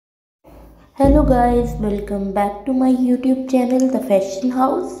Hello guys, welcome back to my YouTube channel The Fashion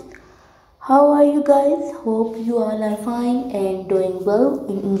House. How are you guys? Hope you all are fine and doing well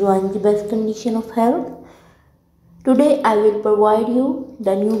and enjoying the best condition of health. Today I will provide you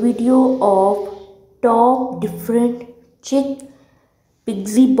the new video of top different chic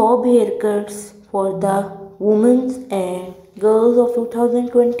pixie bob haircuts for the women and girls of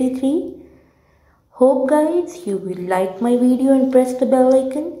 2023. Hope guys you will like my video and press the bell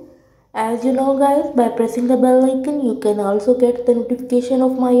icon. As you know guys, by pressing the bell icon you can also get the notification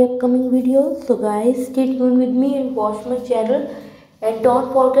of my upcoming videos. So guys, stay tuned with me and watch my channel, and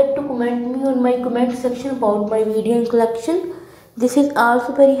don't forget to comment me on my comment section about my video and collection. This is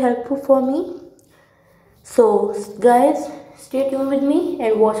also very helpful for me. So guys, stay tuned with me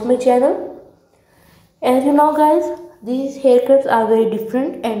and watch my channel. As you know guys, these haircuts are very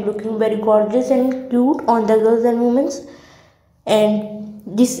different and looking very gorgeous and cute on the girls and women, and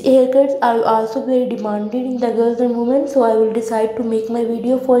these haircuts are also very demanded in the girls and women, so I will decide to make my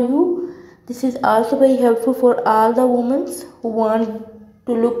video for you. This is also very helpful for all the women who want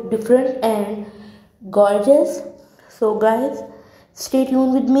to look different and gorgeous. So guys, stay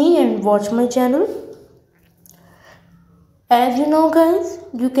tuned with me and watch my channel. As you know guys,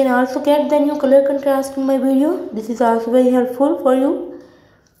 you can also get the new color contrast in my video. This is also very helpful for you.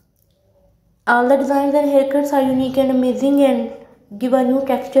 All the designs and haircuts are unique and amazing and give a new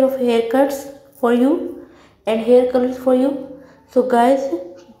texture of haircuts for you and hair colors for you. So guys,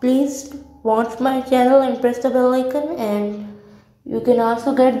 please watch my channel and press the bell icon, and you can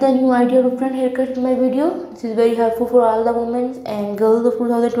also get the new idea of different haircuts in my video. This is very helpful for all the women and girls of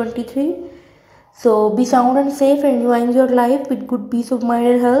 2023. So be sound and safe and enjoying your life with good peace of mind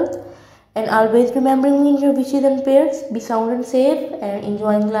and health, and always remembering me in your wishes and prayers. Be sound and safe and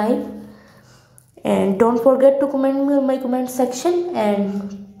enjoying life. And don't forget to comment me on my comment section,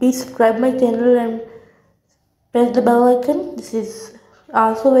 and please subscribe my channel and press the bell icon. This is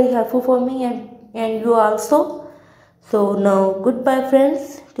also very helpful for me and you also. So now goodbye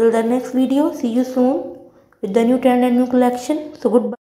friends, till the next video. See you soon with the new trend and new collection. So goodbye.